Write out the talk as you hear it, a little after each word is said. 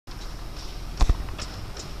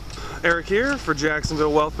Eric here for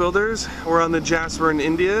Jacksonville Wealth Builders. We're on the Jasper in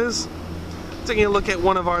Indias, taking a look at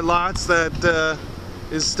one of our lots that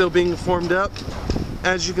is still being formed up.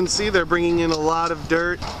 As you can see, they're bringing in a lot of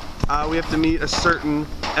dirt. We have to meet a certain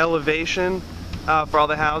elevation for all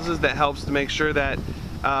the houses. That helps to make sure that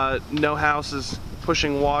no house is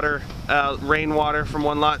pushing water, rainwater from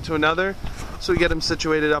one lot to another. So we get them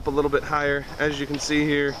situated up a little bit higher. As you can see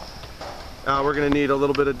here, we're going to need a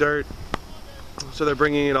little bit of dirt. So they're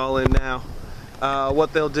bringing it all in now.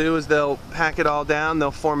 What they'll do is they'll pack it all down,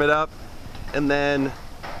 they'll form it up, and then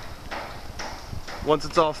once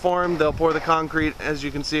it's all formed, they'll pour the concrete, as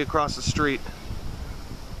you can see, across the street.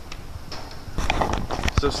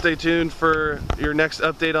 So stay tuned for your next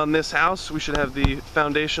update on this house. We should have the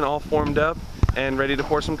foundation all formed up and ready to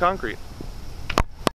pour some concrete.